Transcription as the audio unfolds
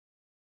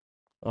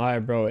All right,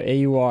 bro.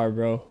 AUR,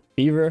 bro.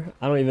 Fever.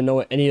 I don't even know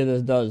what any of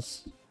this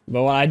does.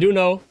 But what I do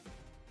know,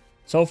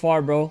 so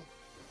far, bro,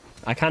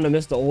 I kind of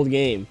missed the old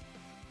game.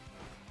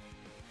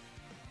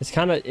 It's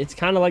kind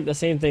of like the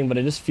same thing, but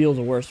it just feels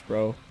worse,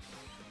 bro.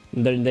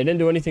 They didn't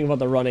do anything about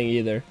the running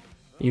either.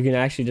 You can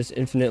actually just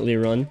infinitely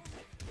run.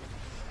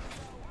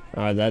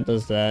 All right, that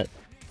does that.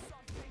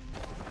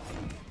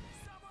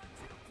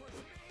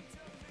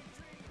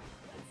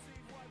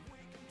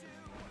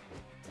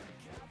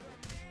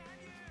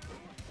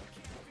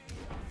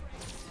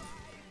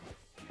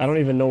 I don't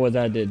even know what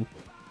that did.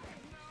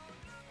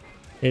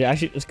 It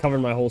actually just covered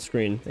my whole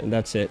screen, and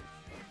that's it.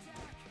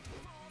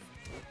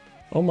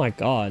 Oh my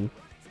god.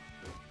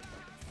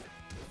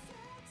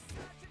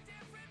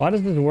 Why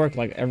does this work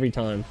like every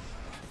time?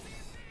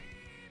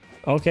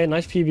 Okay,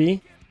 nice PB.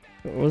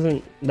 It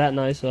wasn't that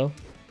nice though.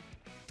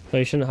 So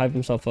he shouldn't hype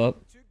himself up.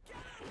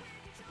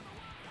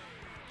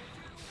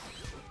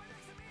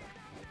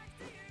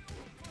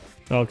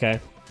 Okay.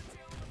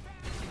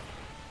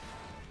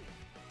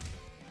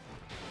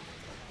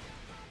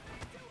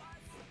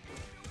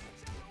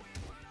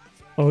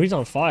 Oh, he's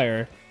on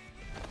fire.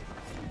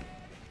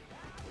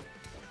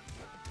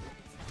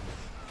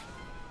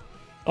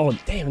 Oh,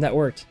 damn, that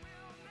worked.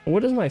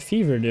 What does my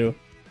fever do?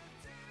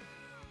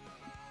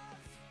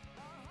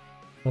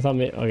 I thought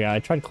maybe, okay, I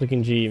tried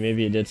clicking G,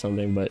 maybe it did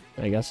something, but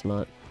I guess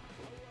not.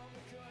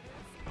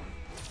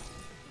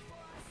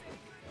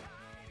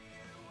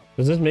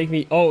 Does this make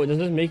me, oh, does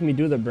this make me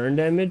do the burn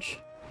damage?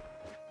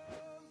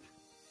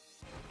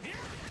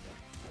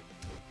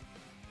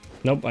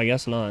 Nope, I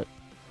guess not.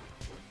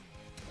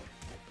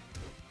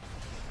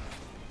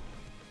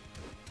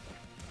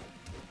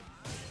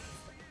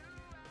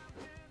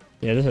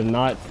 Yeah, this is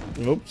not,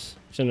 oops,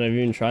 shouldn't have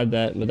even tried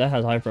that, but that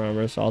has hyper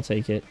armor, so I'll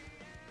take it.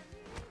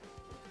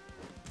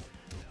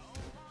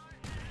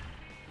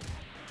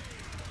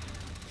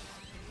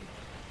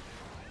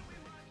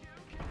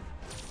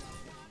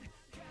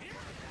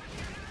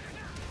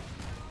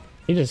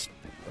 He just,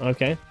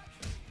 okay.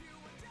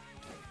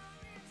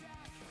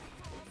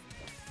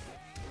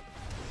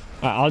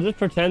 I'll just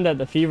pretend that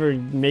the fever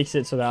makes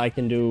it so that I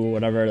can do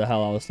whatever the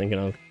hell I was thinking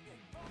of.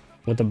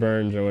 With the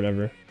burns or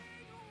whatever.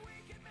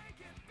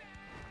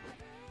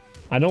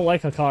 I don't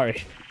like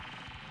Hikari.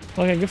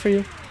 Okay, good for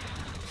you.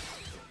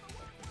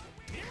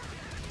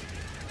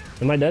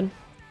 Am I dead?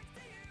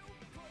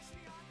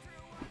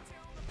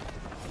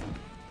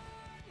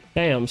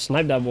 Damn,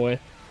 snipe that boy.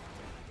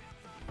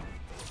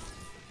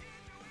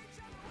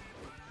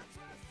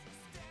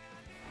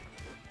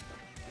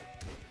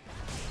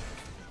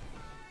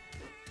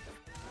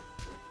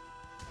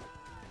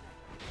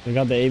 We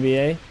got the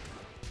ABA.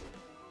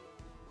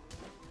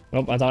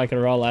 Oh, I thought I could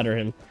raw ladder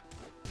him.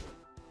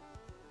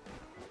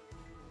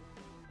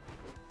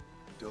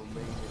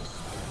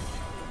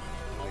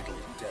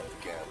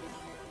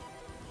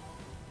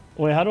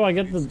 Wait, how do I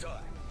get the...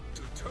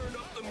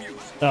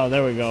 Oh,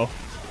 there we go.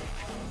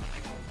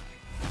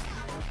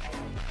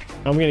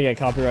 I'm gonna get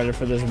copyrighted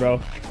for this,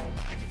 bro.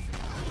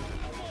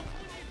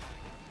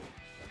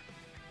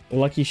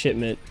 Lucky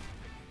shipment.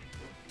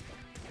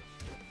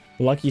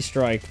 Lucky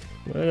strike.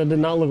 It did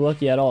not look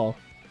lucky at all.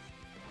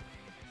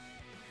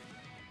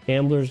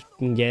 Gambler's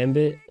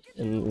Gambit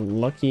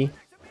and Lucky.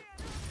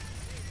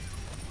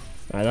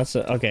 Alright, that's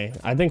a, okay.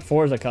 I think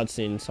 4 is a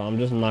cutscene, so I'm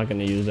just not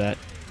gonna use that.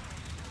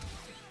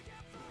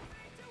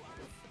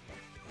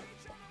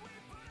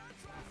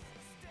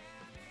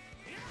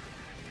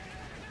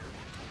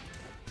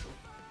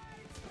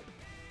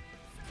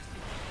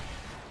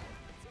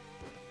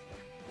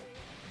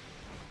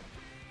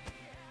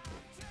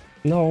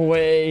 No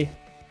way.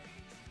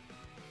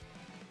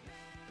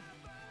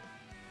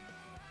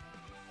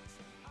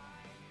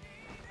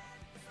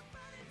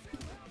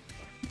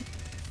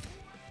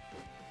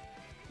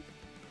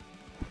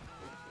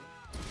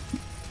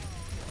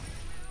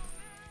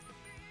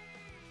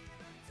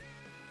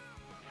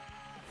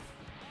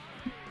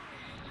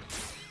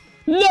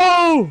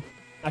 No!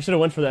 I should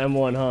have went for the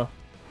M1, huh?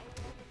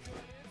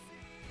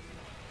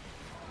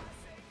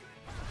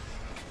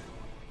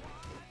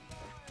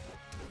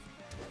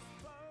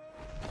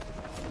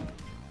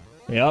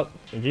 Yep,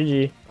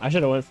 GG. I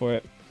should have went for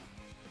it.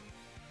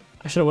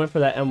 I should have went for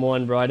that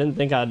M1, bro. I didn't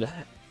think I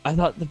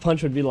thought the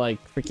punch would be like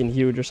freaking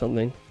huge or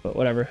something, but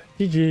whatever.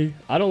 GG.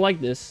 I don't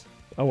like this.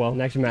 Oh well,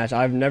 next match.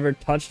 I've never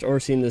touched or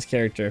seen this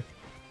character,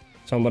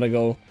 so I'm gonna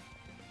go.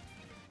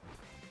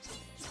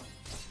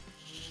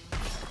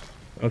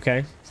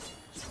 Okay.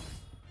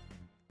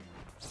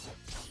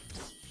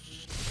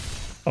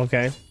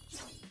 Okay.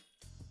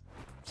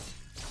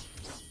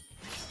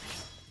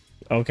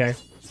 Okay.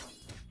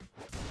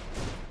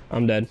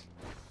 I'm dead.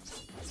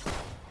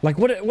 Like,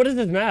 what is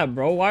this map,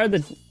 bro? Why are the...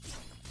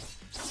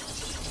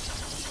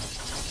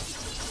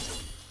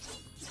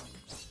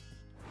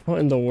 What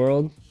in the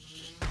world?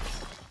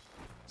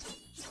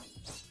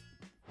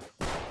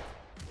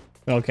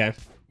 Okay.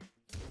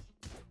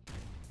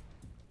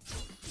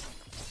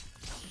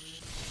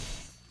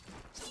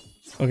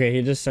 Okay,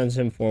 he just sends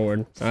him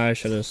forward. I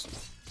should have...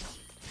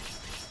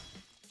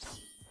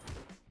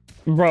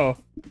 Bro,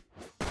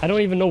 I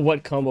don't even know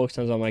what combo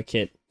extends on my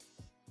kit.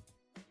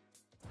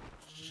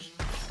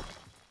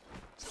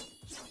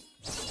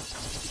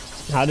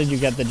 How did you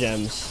get the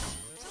gems?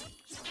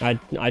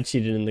 I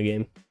cheated in the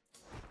game.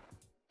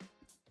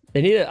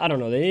 They need to, I don't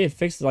know, they need to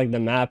fix like the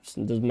maps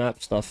and the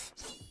map stuff.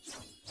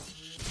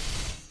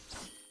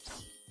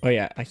 Oh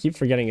yeah, I keep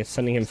forgetting it's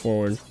sending him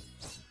forward.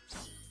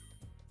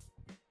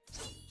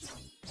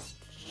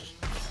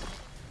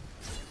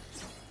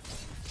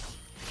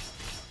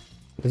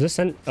 Does this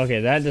send?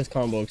 Okay, that just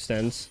combo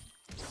extends.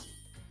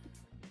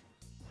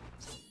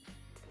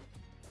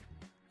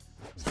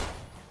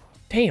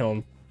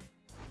 Damn.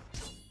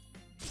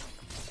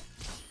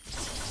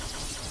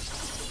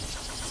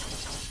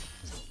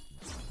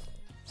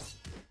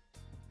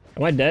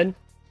 Am I dead?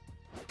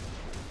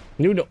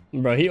 Dude,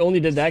 bro, he only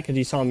did that because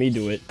he saw me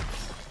do it.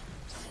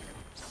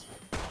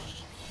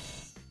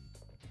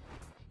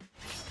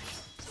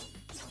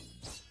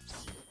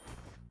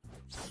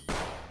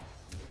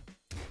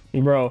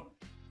 Bro.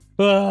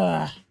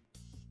 Ugh.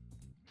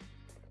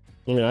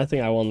 I mean, I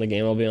think I won the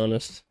game, I'll be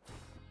honest.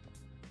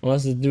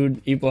 Unless this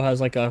dude, Epo, has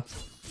like a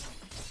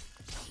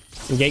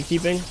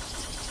gatekeeping.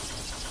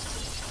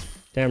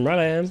 Damn right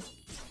I am.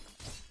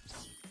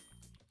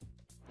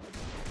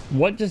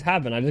 What just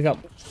happened? I just got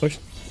pushed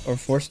or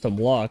forced to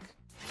block.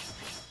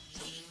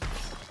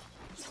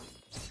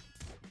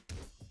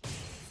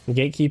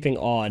 Gatekeeping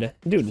odd.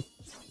 Dude.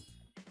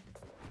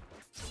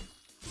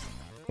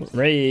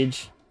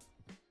 Rage.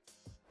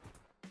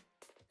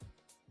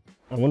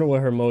 I wonder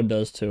what her mode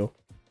does too.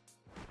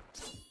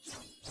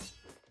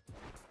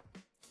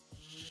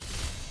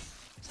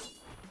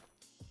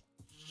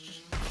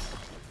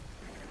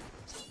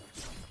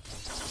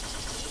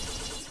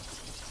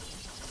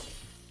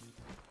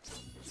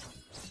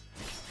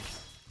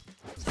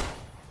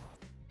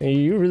 Hey,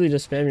 you really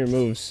just spam your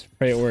moves.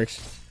 Pray it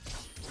works.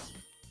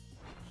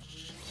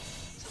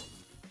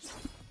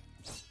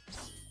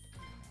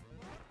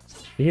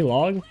 Did he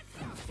log?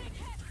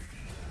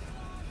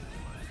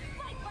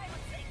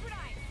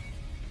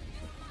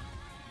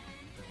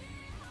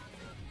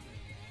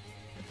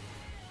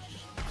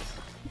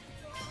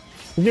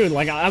 Dude,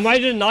 like, am I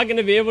just not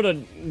gonna be able to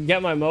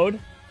get my mode?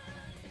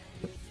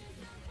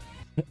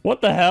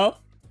 What the hell?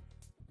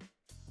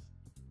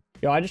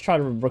 Yo, I just tried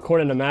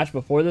recording a match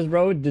before this,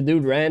 bro. The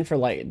dude ran for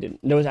like...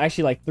 there was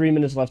actually like 3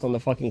 minutes left on the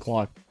fucking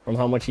clock from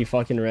how much he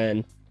fucking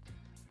ran.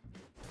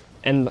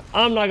 And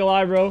I'm not gonna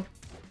lie, bro.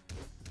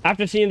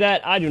 After seeing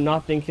that, I do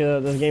not think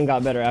this game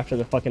got better after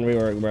the fucking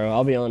rework, bro.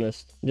 I'll be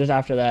honest. Just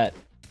after that.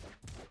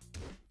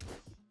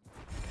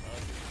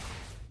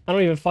 I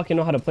don't even fucking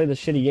know how to play this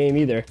shitty game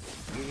either.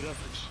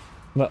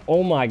 But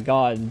oh my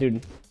god,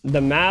 dude. The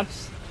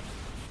maps...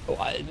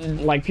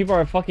 like, people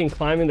are fucking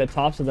climbing the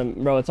tops of them.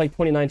 Bro, it's like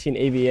 2019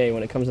 AVA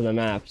when it comes to the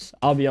maps.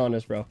 I'll be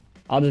honest, bro.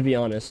 I'll just be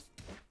honest.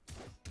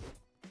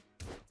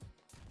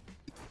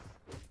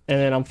 And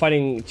then I'm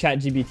fighting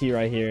ChatGPT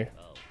right here.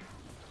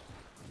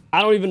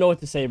 I don't even know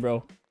what to say,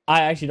 bro.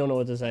 I actually don't know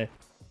what to say.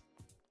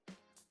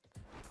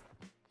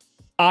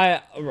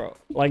 Bro,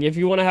 like, if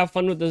you want to have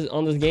fun with this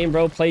on this game,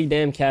 bro, play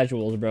damn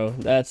casuals, bro.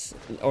 That's...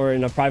 or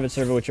in a private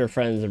server with your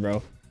friends,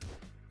 bro.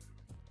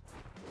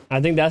 I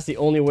think that's the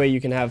only way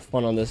you can have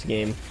fun on this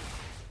game.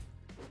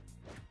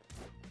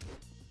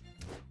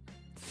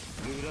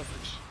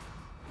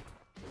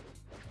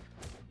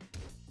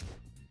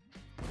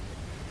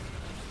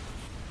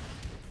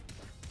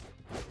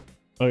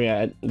 Oh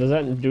yeah, does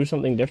that do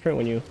something different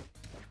when you...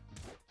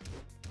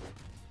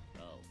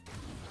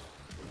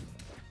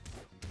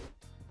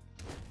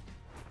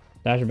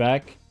 dash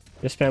back?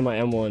 Just spam my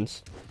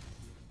M1s.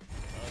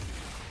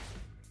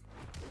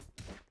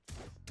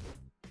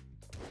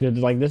 Dude,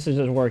 like, this is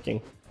just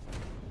working.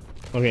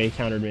 Okay, he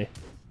countered me.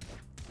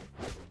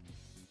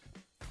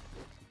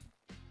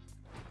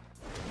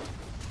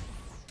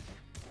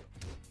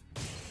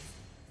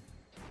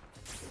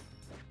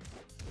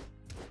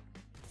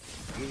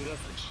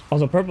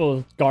 Also, purple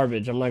is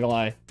garbage, I'm not gonna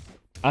lie.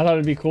 I thought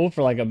it'd be cool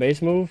for like a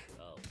base move.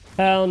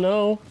 Hell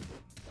no.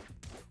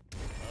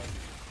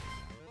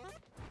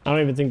 I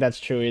don't even think that's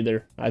true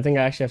either. I think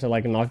I actually have to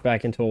like knock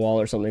back into a wall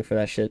or something for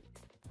that shit.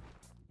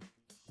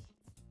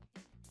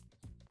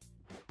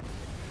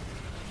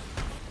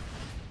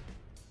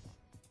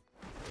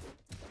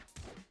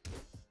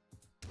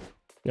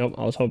 Nope,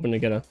 I was hoping to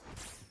get a...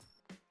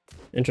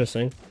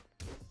 interesting.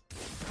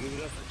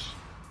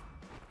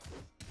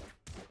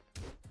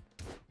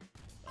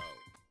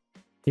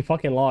 He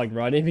fucking logged,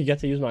 bro. I didn't even get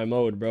to use my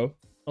mode, bro.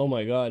 Oh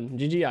my god.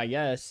 GG, I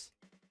guess.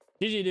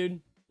 GG,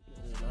 dude.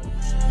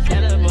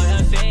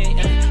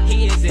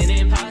 He is an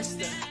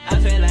imposter. I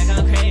feel like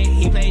I'm crazy.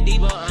 He played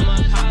Debo, I'm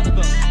a popper.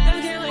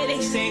 Don't care what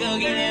they say, go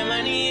get that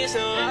money, it's a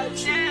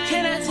watch.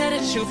 Can I tell the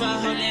truth? I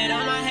hope that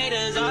all my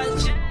haters are